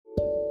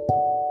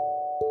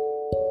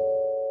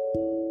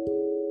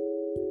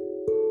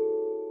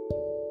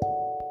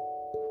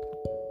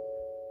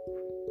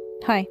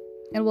Hi,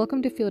 and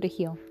welcome to Feel to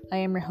Heal. I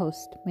am your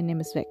host. My name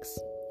is Vix.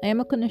 I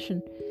am a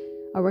clinician.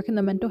 I work in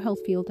the mental health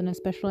field and I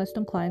specialize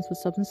on clients with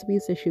substance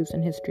abuse issues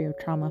and history of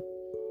trauma.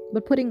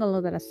 But putting all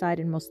of that aside,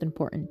 and most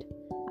important,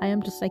 I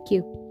am just like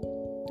you.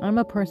 I'm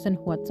a person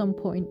who at some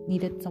point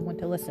needed someone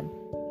to listen.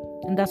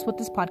 And that's what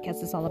this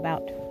podcast is all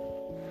about.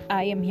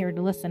 I am here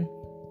to listen.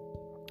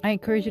 I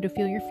encourage you to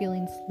feel your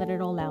feelings, let it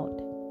all out.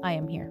 I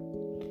am here.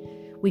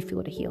 We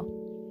feel to heal.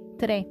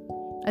 Today,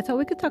 I thought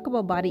we could talk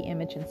about body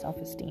image and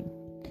self-esteem.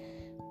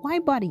 Why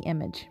body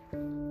image?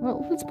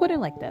 Well, let's put it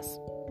like this.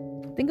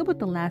 Think about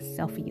the last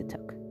selfie you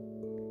took,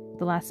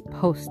 the last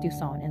post you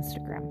saw on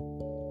Instagram,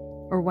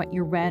 or what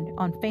you read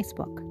on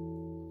Facebook.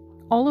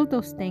 All of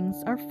those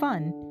things are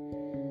fun,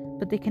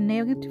 but they can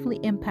negatively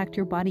impact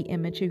your body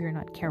image if you're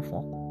not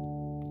careful.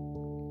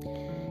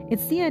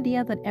 It's the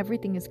idea that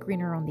everything is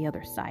greener on the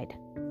other side.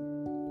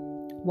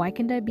 Why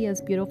can't I be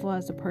as beautiful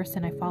as the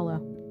person I follow?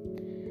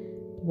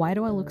 Why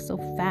do I look so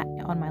fat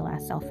on my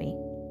last selfie?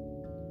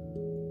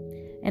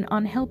 An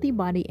unhealthy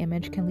body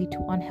image can lead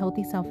to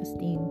unhealthy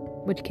self-esteem,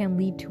 which can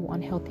lead to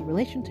unhealthy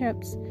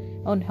relationships,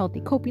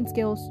 unhealthy coping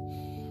skills,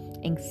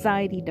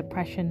 anxiety,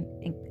 depression,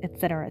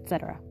 etc.,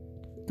 etc.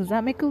 Does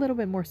that make a little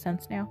bit more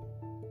sense now?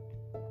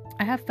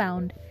 I have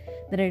found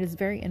that it is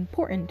very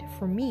important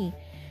for me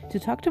to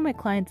talk to my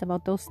clients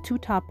about those two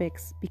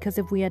topics, because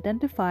if we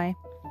identify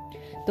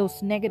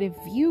those negative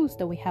views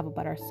that we have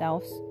about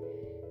ourselves,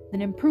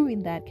 then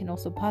improving that can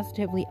also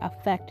positively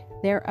affect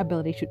their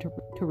ability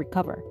to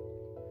recover.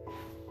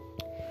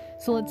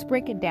 So let's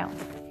break it down.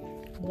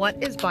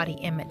 What is body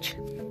image?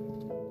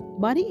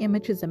 Body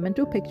image is a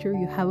mental picture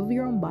you have of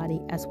your own body,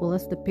 as well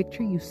as the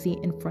picture you see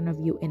in front of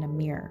you in a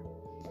mirror.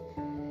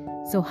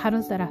 So how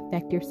does that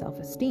affect your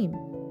self-esteem?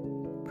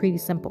 Pretty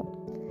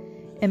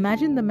simple.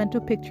 Imagine the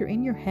mental picture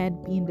in your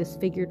head being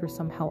disfigured or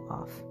somehow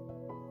off.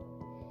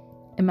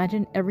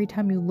 Imagine every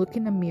time you look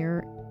in a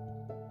mirror,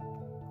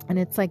 and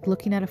it's like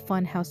looking at a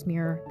funhouse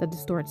mirror that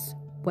distorts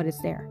what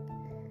is there.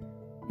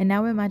 And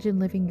now imagine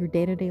living your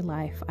day-to-day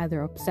life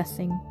either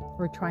obsessing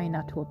or trying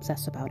not to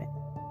obsess about it.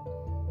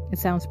 It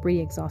sounds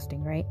pretty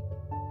exhausting, right?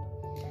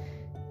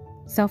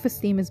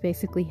 Self-esteem is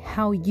basically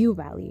how you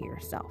value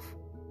yourself,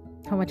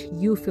 how much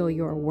you feel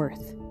you're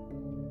worth,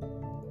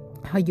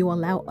 how you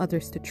allow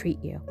others to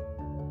treat you,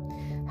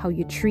 how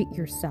you treat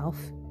yourself,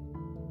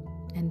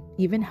 and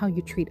even how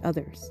you treat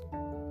others.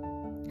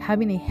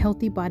 Having a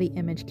healthy body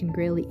image can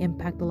greatly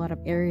impact a lot of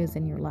areas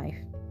in your life.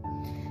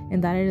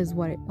 And that is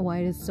why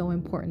it is so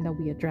important that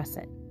we address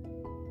it.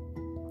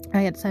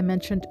 As I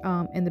mentioned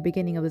in the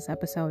beginning of this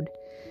episode,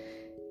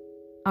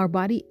 our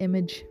body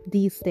image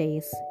these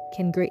days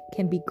can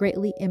be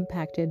greatly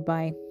impacted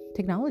by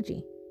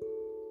technology,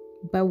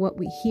 by what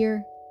we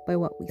hear, by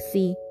what we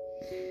see.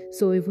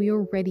 So if we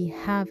already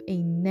have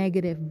a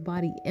negative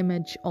body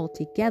image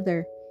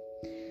altogether,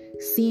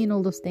 seeing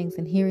all those things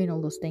and hearing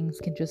all those things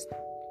can just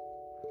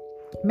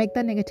make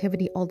that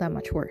negativity all that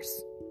much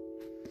worse.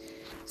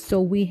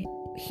 So we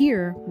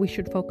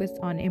should focus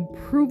on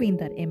improving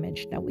that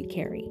image that we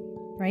carry,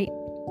 right?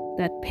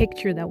 That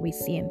picture that we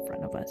see in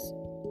front of us.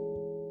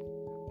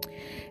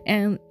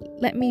 And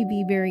let me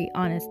be very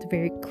honest,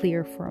 very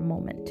clear for a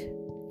moment.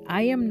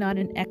 I am not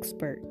an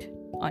expert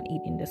on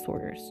eating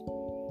disorders.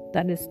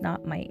 That is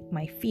not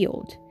my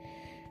field.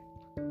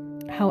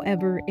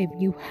 However, if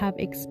you have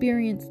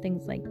experienced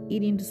things like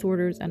eating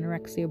disorders,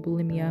 anorexia,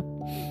 bulimia,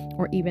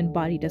 or even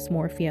body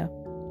dysmorphia,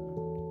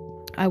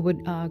 I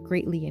would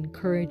greatly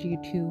encourage you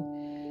to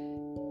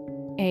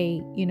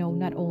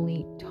not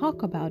only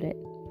talk about it,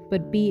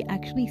 but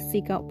actually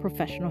seek out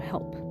professional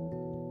help,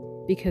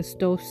 because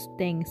those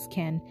things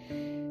can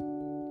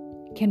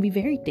be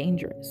very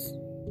dangerous.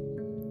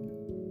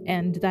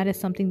 And that is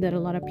something that a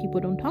lot of people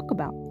don't talk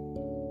about.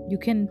 You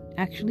can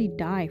actually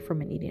die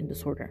from an eating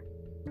disorder.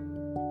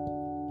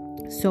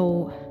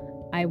 So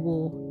I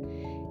would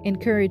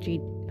encourage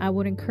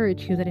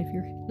you that if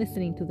you're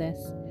listening to this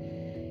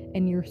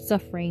and you're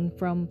suffering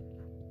from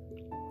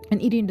an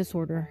eating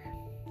disorder,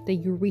 that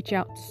you reach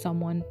out to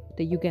someone,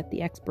 that you get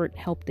the expert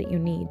help that you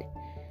need,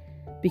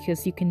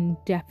 because you can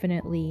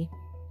definitely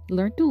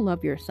learn to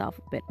love yourself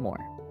a bit more.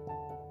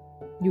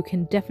 You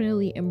can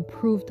definitely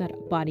improve that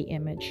body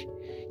image.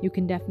 You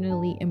can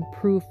definitely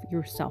improve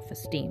your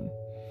self-esteem.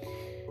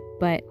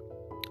 But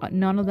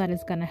none of that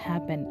is going to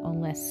happen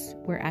unless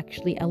we're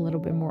actually a little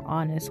bit more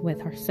honest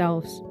with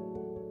ourselves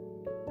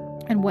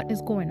and what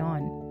is going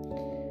on.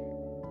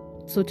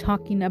 So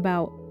talking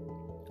about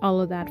all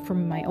of that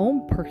from my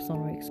own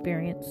personal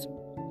experience,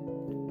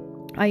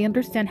 I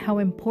understand how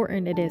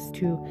important it is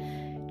to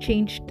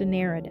change the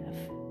narrative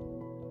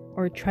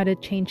or try to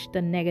change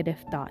the negative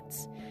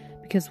thoughts.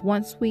 Because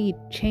once we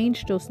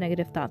change those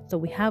negative thoughts that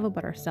we have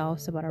about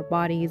ourselves, about our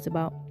bodies,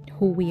 about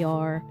who we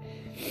are,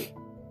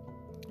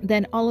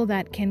 then all of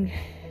that can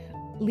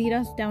lead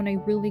us down a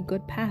really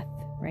good path,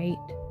 right?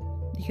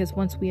 Because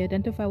once we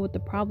identify what the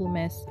problem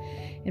is,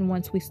 and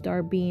once we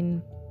start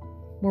being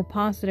more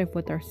positive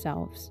with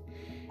ourselves,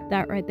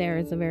 that right there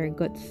is a very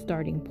good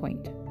starting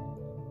point.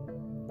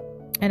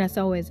 And as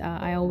always,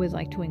 I always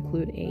like to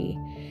include a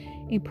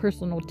a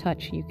personal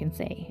touch, you can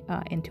say,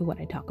 into what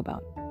I talk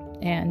about.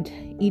 And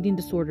eating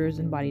disorders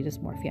and body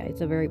dysmorphia,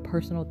 it's a very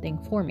personal thing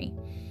for me.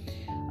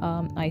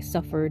 I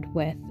suffered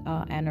with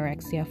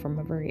anorexia from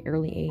a very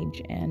early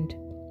age, and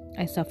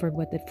I suffered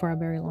with it for a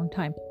very long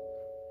time.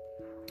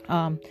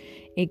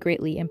 It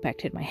greatly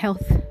impacted my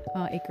health.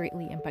 It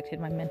greatly impacted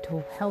my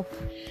mental health.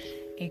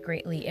 It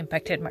greatly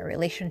impacted my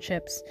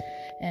relationships.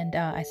 And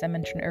as I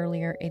mentioned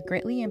earlier, it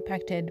greatly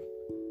impacted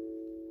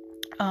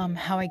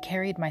how I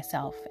carried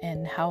myself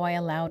and how I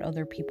allowed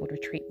other people to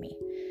treat me.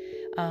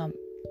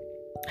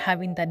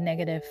 Having that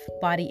negative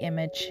body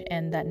image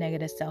and that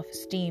negative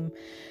self-esteem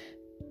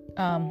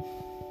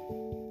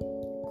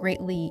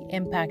greatly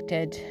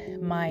impacted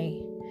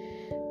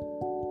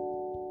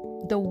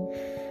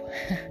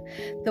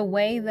the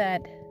way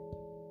that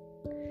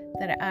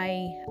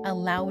I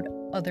allowed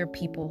other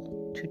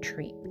people to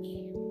treat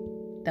me,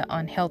 the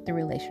unhealthy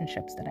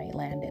relationships that I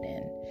landed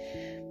in,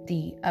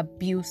 the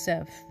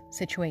abusive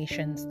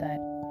situations that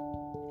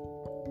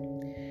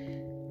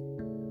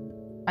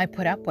I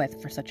put up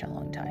with for such a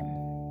long time.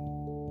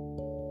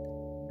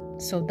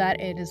 So that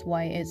it is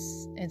why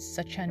it's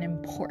such an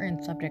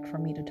important subject for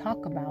me to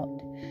talk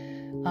about.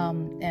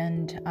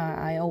 And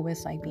I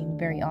always like being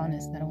very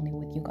honest, not only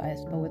with you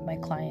guys, but with my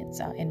clients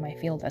in my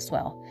field as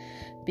well,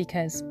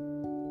 because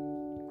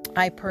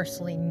I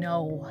personally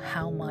know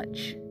how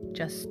much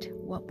just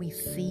what we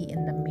see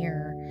in the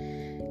mirror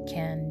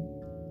can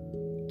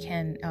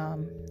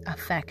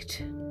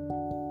affect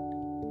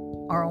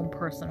our own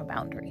personal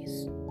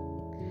boundaries.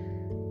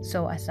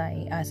 So as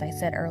I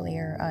said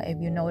earlier, if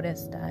you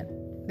notice that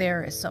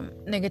there is some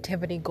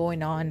negativity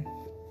going on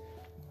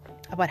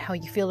about how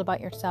you feel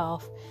about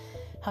yourself,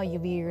 how you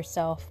view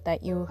yourself,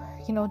 that you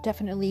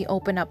definitely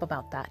open up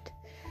about that,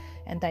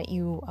 and that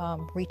you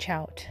reach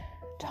out,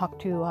 talk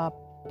to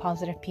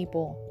positive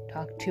people,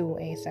 talk to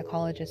a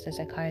psychologist, a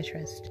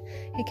psychiatrist,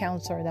 a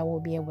counselor that will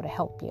be able to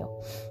help you.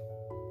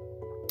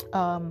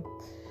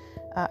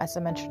 As I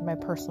mentioned, my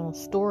personal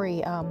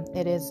story,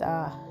 it is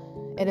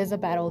a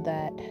battle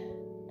that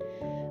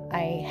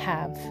I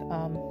have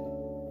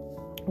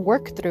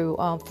worked through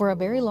for a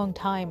very long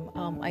time.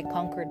 I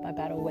conquered my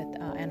battle with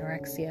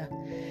anorexia,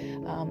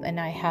 and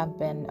I have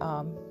been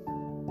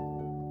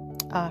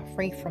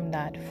free from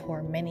that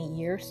for many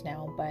years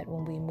now. But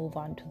when we move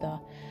on to the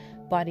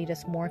body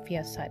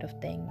dysmorphia side of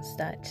things,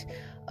 that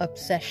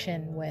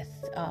obsession with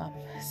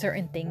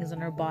certain things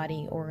in our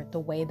body or the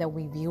way that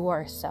we view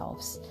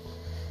ourselves,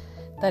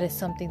 that is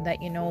something that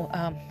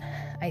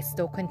I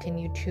still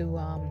continue to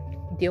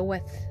deal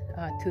with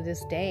to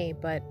this day.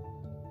 But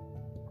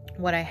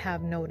what I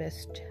have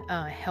noticed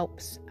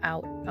helps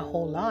out a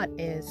whole lot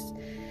is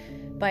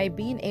by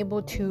being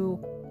able to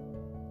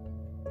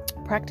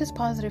practice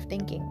positive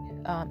thinking,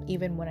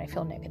 even when I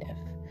feel negative,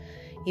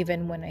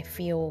 even when I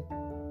feel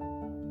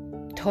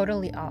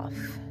totally off,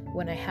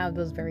 when I have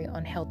those very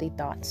unhealthy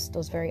thoughts,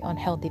 those very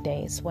unhealthy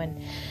days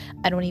when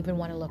I don't even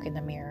want to look in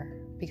the mirror.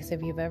 Because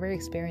if you've ever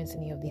experienced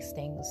any of these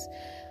things,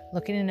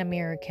 looking in a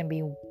mirror can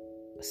be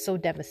so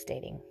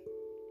devastating.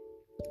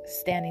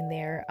 Standing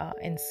there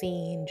and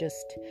seeing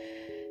just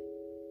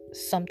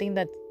something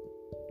that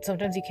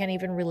sometimes you can't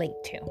even relate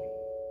to,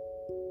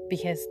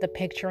 because the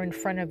picture in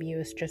front of you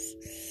is just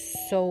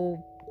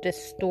so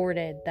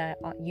distorted that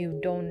you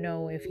don't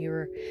know if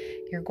you're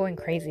going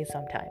crazy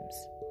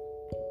sometimes.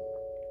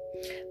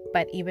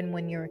 But even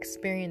when you're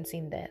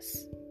experiencing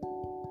this,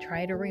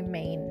 try to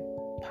remain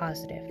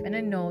positive. And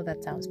I know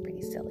that sounds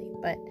pretty silly,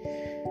 but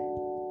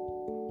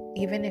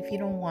even if you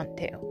don't want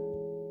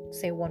to,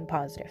 say one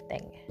positive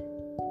thing.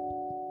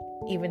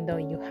 Even though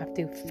you have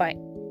to fight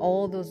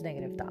all those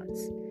negative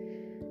thoughts,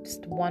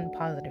 just one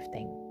positive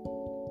thing.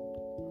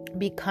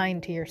 Be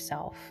kind to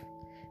yourself.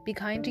 Be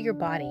kind to your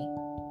body.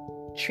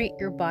 Treat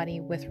your body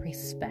with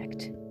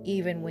respect,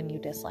 even when you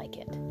dislike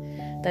it.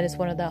 That is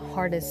one of the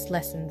hardest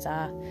lessons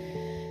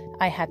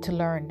I had to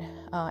learn,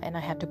 and I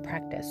had to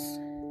practice,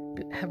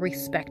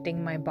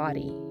 respecting my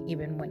body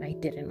even when I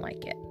didn't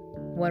like it.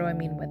 What do I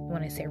mean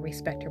when I say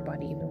respect your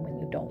body even when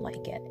you don't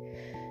like it?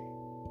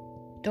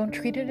 Don't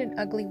treat it in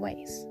ugly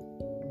ways.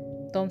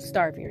 Don't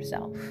starve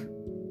yourself.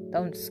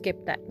 Don't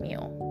skip that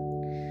meal.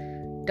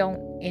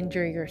 Don't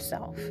injure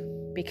yourself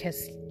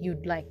because you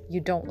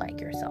don't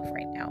like yourself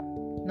right now.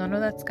 None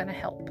of that's gonna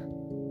help.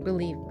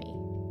 Believe me.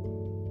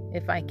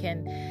 If I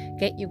can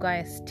get you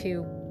guys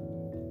to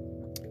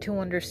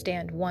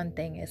understand one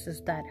thing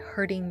is that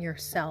hurting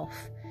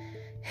yourself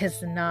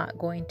is not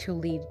going to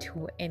lead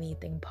to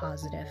anything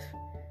positive.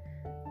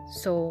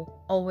 So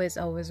always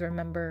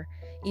remember,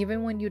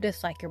 even when you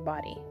dislike your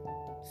body,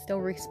 still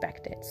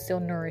respect it, still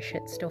nourish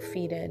it, still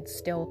feed it,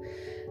 still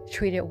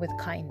treat it with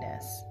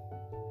kindness.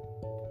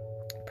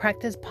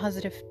 Practice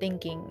positive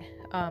thinking.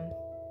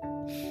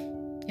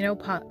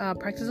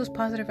 Practice those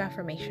positive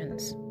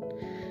affirmations,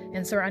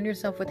 and surround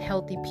yourself with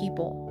healthy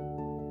people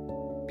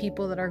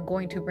that are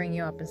going to bring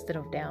you up instead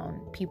of down,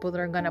 people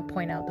that are going to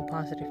point out the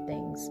positive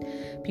things,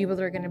 people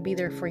that are going to be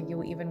there for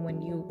you even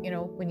when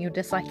you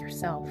dislike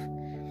yourself.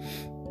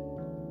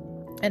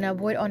 And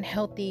avoid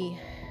unhealthy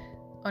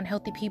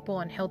unhealthy people,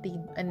 unhealthy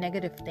and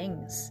negative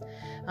things.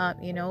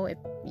 If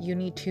you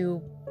need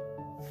to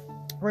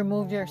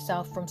remove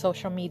yourself from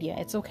social media,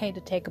 it's okay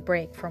to take a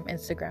break from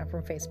Instagram,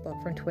 from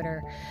Facebook, from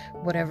Twitter,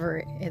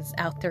 whatever is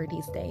out there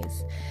these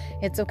days.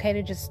 It's okay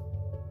to just,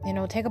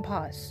 take a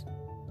pause,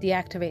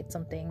 deactivate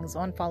some things,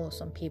 unfollow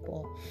some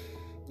people.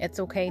 It's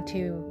okay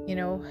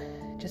to,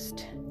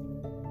 just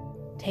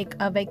take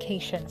a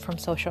vacation from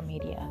social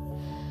media,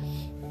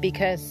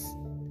 because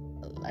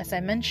as I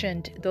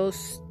mentioned,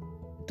 those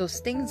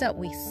things that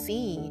we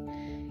see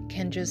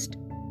can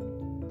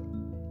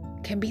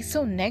be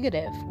so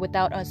negative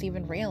without us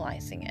even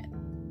realizing it.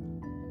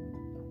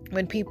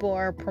 When people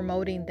are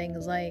promoting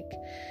things like,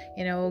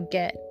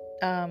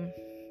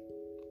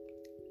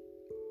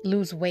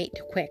 lose weight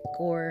quick,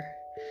 or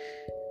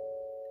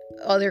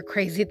other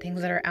crazy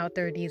things that are out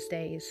there these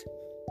days,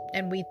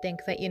 and we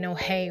think that,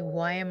 hey,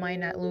 why am I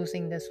not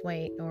losing this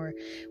weight? Or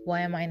why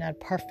am I not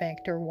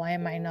perfect? Or why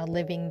am I not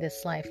living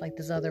this life like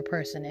this other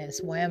person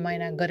is? Why am I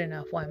not good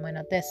enough? Why am I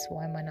not this?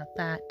 Why am I not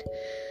that?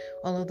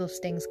 All of those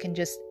things can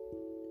just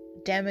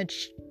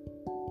damage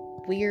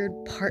weird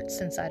parts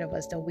inside of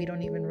us that we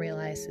don't even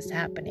realize is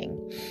happening.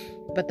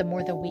 But the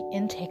more that we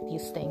intake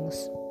these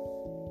things,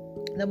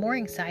 the more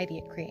anxiety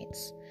it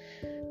creates,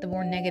 the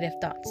more negative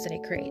thoughts that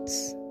it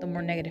creates, the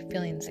more negative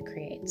feelings it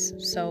creates.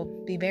 So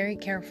be very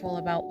careful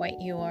about what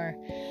you are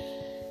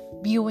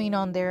viewing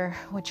on there,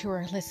 what you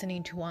are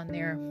listening to on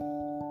there.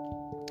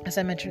 As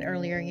I mentioned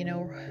earlier,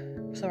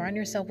 surround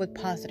yourself with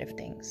positive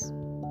things.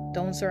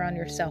 Don't surround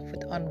yourself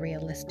with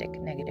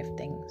unrealistic negative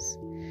things.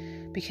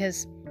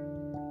 Because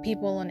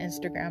people on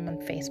Instagram, on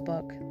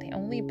Facebook, they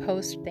only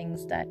post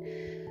things that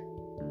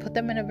put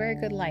them in a very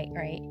good light,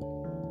 right?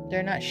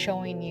 They're not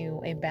showing you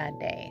a bad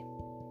day.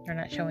 They're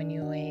not showing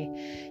you a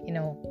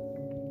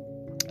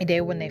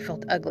day when they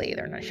felt ugly.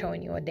 They're not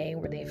showing you a day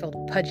where they felt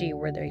pudgy,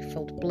 where they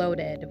felt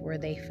bloated, where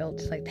they felt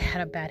like they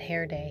had a bad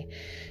hair day,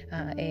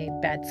 a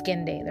bad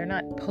skin day. They're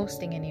not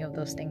posting any of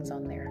those things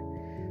on there.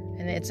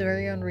 And it's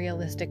very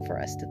unrealistic for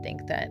us to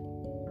think that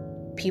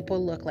people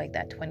look like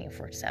that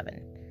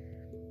 24/7.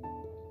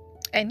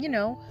 And,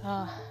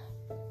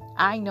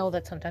 I know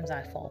that sometimes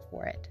I fall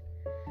for it.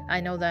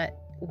 I know that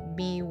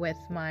me with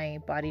my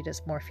body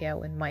dysmorphia,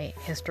 with my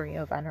history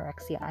of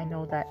anorexia, I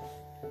know that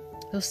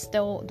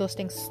those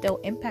things still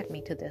impact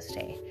me to this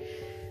day.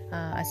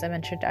 As I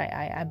mentioned,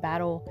 I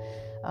battle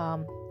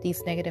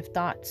these negative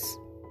thoughts,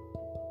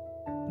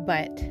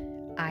 but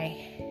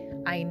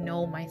I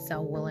know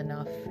myself well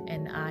enough,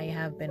 and I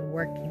have been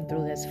working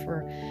through this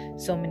for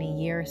so many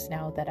years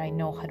now that I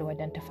know how to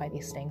identify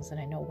these things, and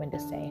I know when to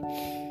say,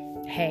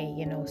 hey,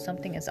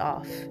 something is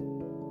off.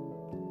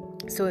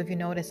 So if you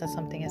notice that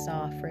something is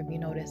off, or if you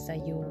notice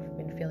that you've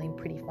been feeling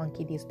pretty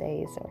funky these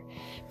days or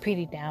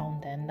pretty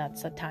down, then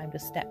that's a time to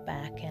step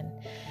back and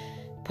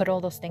put all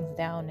those things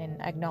down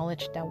and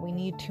acknowledge that we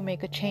need to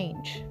make a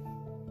change.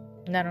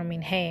 And I don't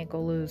mean, hey,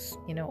 go lose,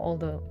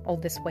 all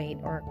this weight,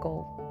 or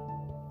go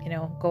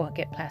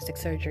get plastic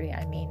surgery.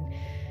 I mean,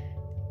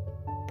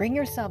 bring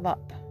yourself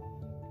up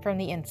from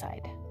the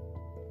inside.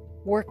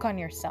 Work on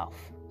yourself.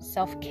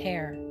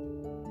 Self-care.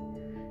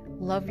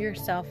 Love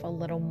yourself a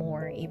little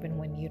more even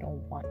when you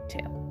don't want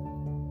to.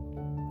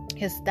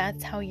 Because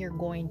that's how you're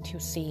going to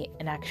see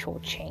an actual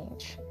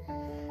change.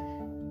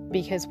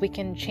 Because we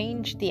can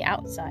change the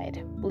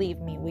outside.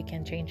 Believe me, we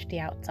can change the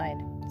outside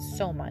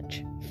so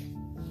much.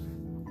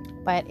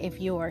 But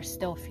if you are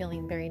still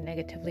feeling very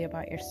negatively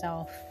about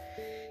yourself,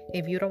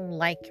 if you don't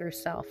like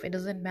yourself, it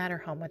doesn't matter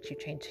how much you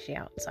change the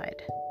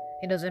outside.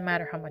 It doesn't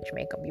matter how much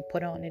makeup you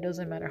put on. It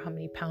doesn't matter how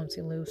many pounds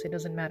you lose. It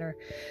doesn't matter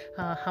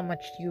how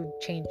much you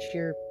change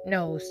your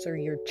nose or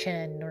your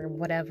chin or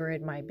whatever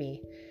it might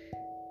be.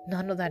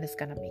 None of that is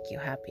going to make you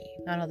happy.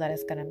 None of that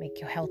is going to make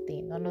you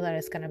healthy. None of that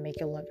is going to make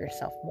you love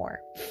yourself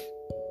more.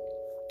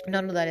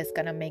 None of that is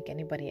going to make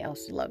anybody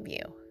else love you.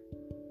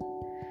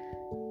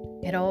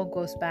 It all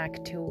goes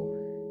back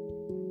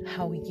to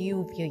how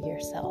you view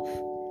yourself,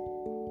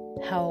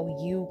 how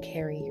you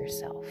carry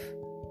yourself.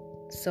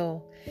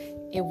 So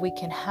if we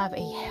can have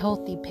a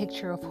healthy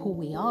picture of who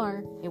we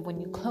are, if when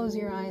you close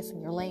your eyes and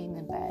you're laying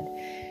in bed,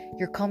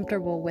 you're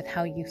comfortable with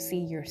how you see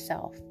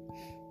yourself.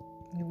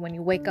 When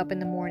you wake up in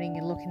the morning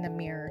and look in the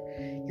mirror,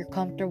 you're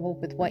comfortable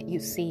with what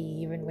you see,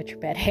 even with your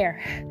bad hair,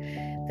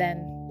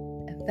 then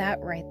that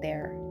right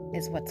there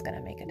is what's going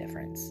to make a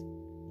difference.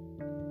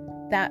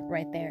 That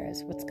right there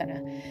is what's going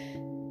to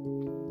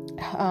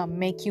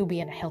make you be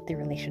in a healthy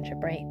relationship,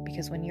 right?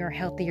 Because when you're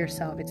healthy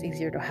yourself, it's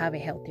easier to have a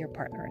healthier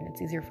partner, and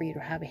it's easier for you to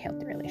have a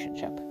healthy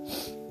relationship.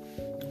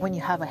 When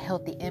you have a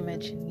healthy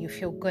image and you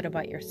feel good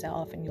about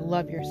yourself and you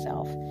love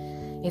yourself,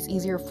 it's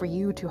easier for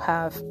you to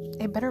have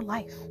a better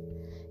life,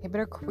 a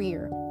better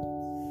career.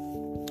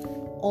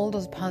 All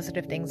those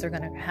positive things are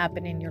going to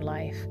happen in your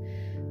life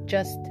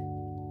just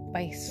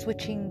by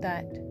switching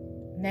that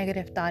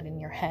negative thought in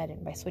your head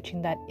and by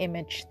switching that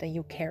image that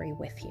you carry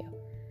with you.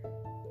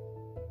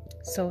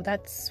 So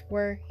that's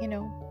where,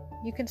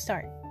 you can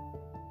start.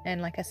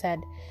 And like I said,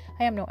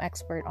 I am no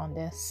expert on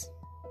this.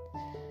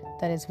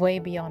 That is way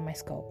beyond my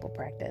scope of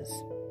practice.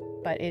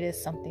 but it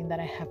is something that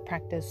I have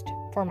practiced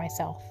for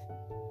myself.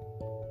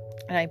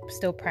 And I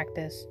still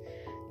practice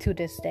to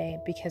this day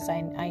because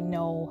I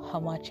know how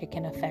much it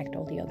can affect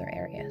all the other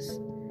areas.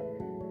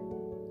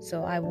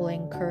 So I will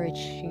encourage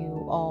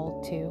you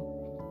all to,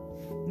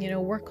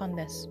 work on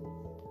this.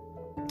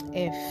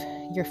 If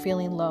you're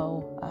feeling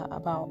low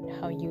about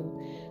how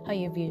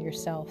you view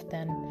yourself,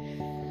 then,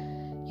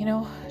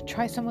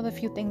 try some of the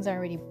few things I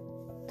already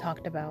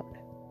talked about.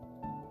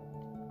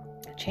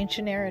 Change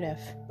the narrative,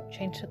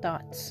 change the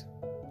thoughts,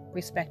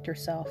 respect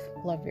yourself,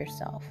 love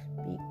yourself,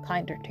 be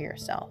kinder to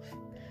yourself.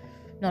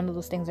 None of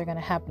those things are going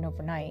to happen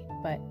overnight,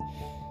 but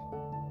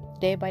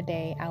day by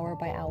day, hour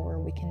by hour,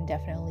 we can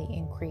definitely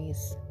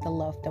increase the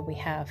love that we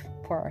have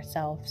for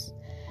ourselves.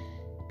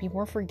 Be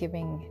more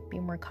forgiving, be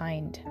more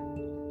kind.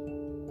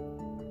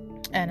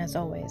 And as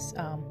always,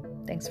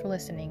 thanks for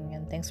listening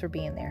and thanks for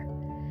being there.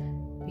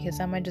 Because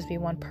I might just be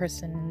one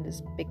person in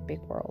this big,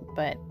 big world,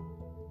 but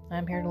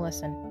I'm here to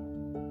listen.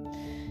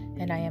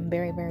 And I am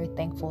very, very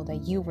thankful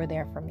that you were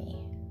there for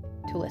me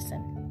to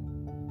listen.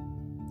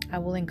 I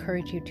will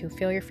encourage you to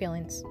feel your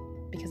feelings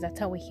because that's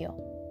how we heal.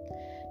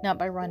 Not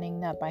by running,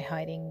 not by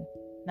hiding,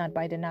 not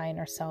by denying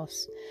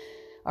ourselves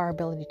our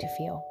ability to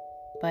feel,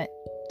 but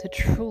to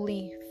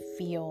truly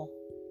feel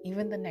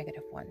even the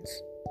negative ones.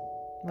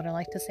 What I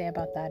like to say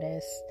about that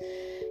is,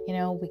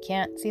 we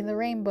can't see the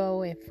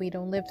rainbow if we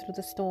don't live through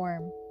the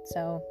storm.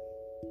 So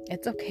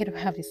it's okay to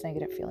have these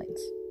negative feelings.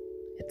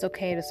 It's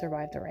okay to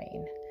survive the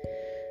rain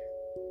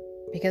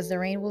because the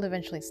rain will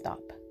eventually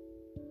stop.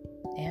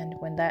 And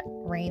when that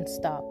rain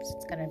stops,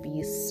 it's going to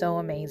be so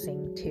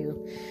amazing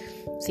to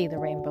see the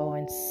rainbow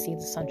and see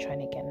the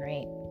sunshine again,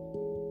 right?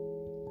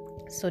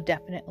 So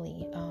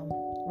definitely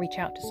reach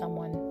out to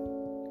someone,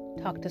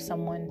 talk to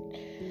someone.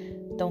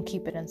 Don't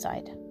keep it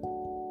inside.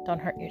 Don't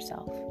hurt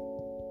yourself.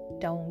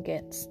 Don't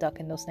get stuck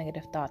in those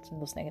negative thoughts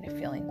and those negative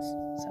feelings.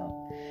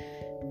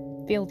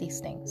 So feel these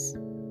things.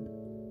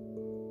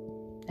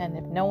 And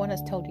if no one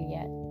has told you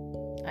yet,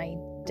 I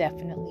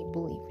definitely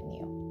believe in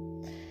you.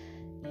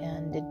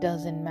 And it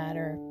doesn't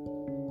matter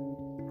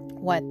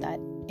what that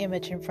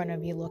image in front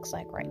of you looks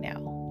like right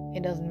now.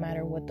 It doesn't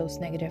matter what those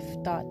negative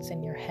thoughts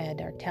in your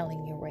head are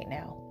telling you right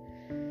now.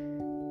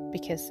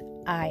 Because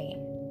I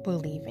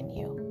believe in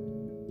you.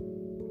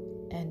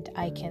 And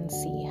I can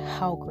see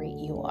how great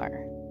you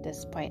are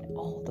despite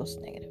all those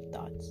negative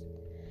thoughts.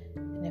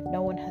 And if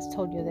no one has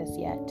told you this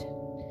yet,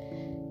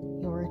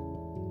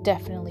 you're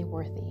definitely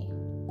worthy.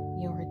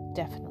 You're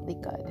definitely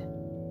good.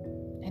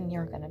 And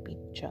you're gonna be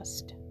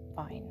just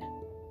fine.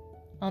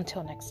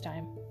 Until next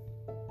time.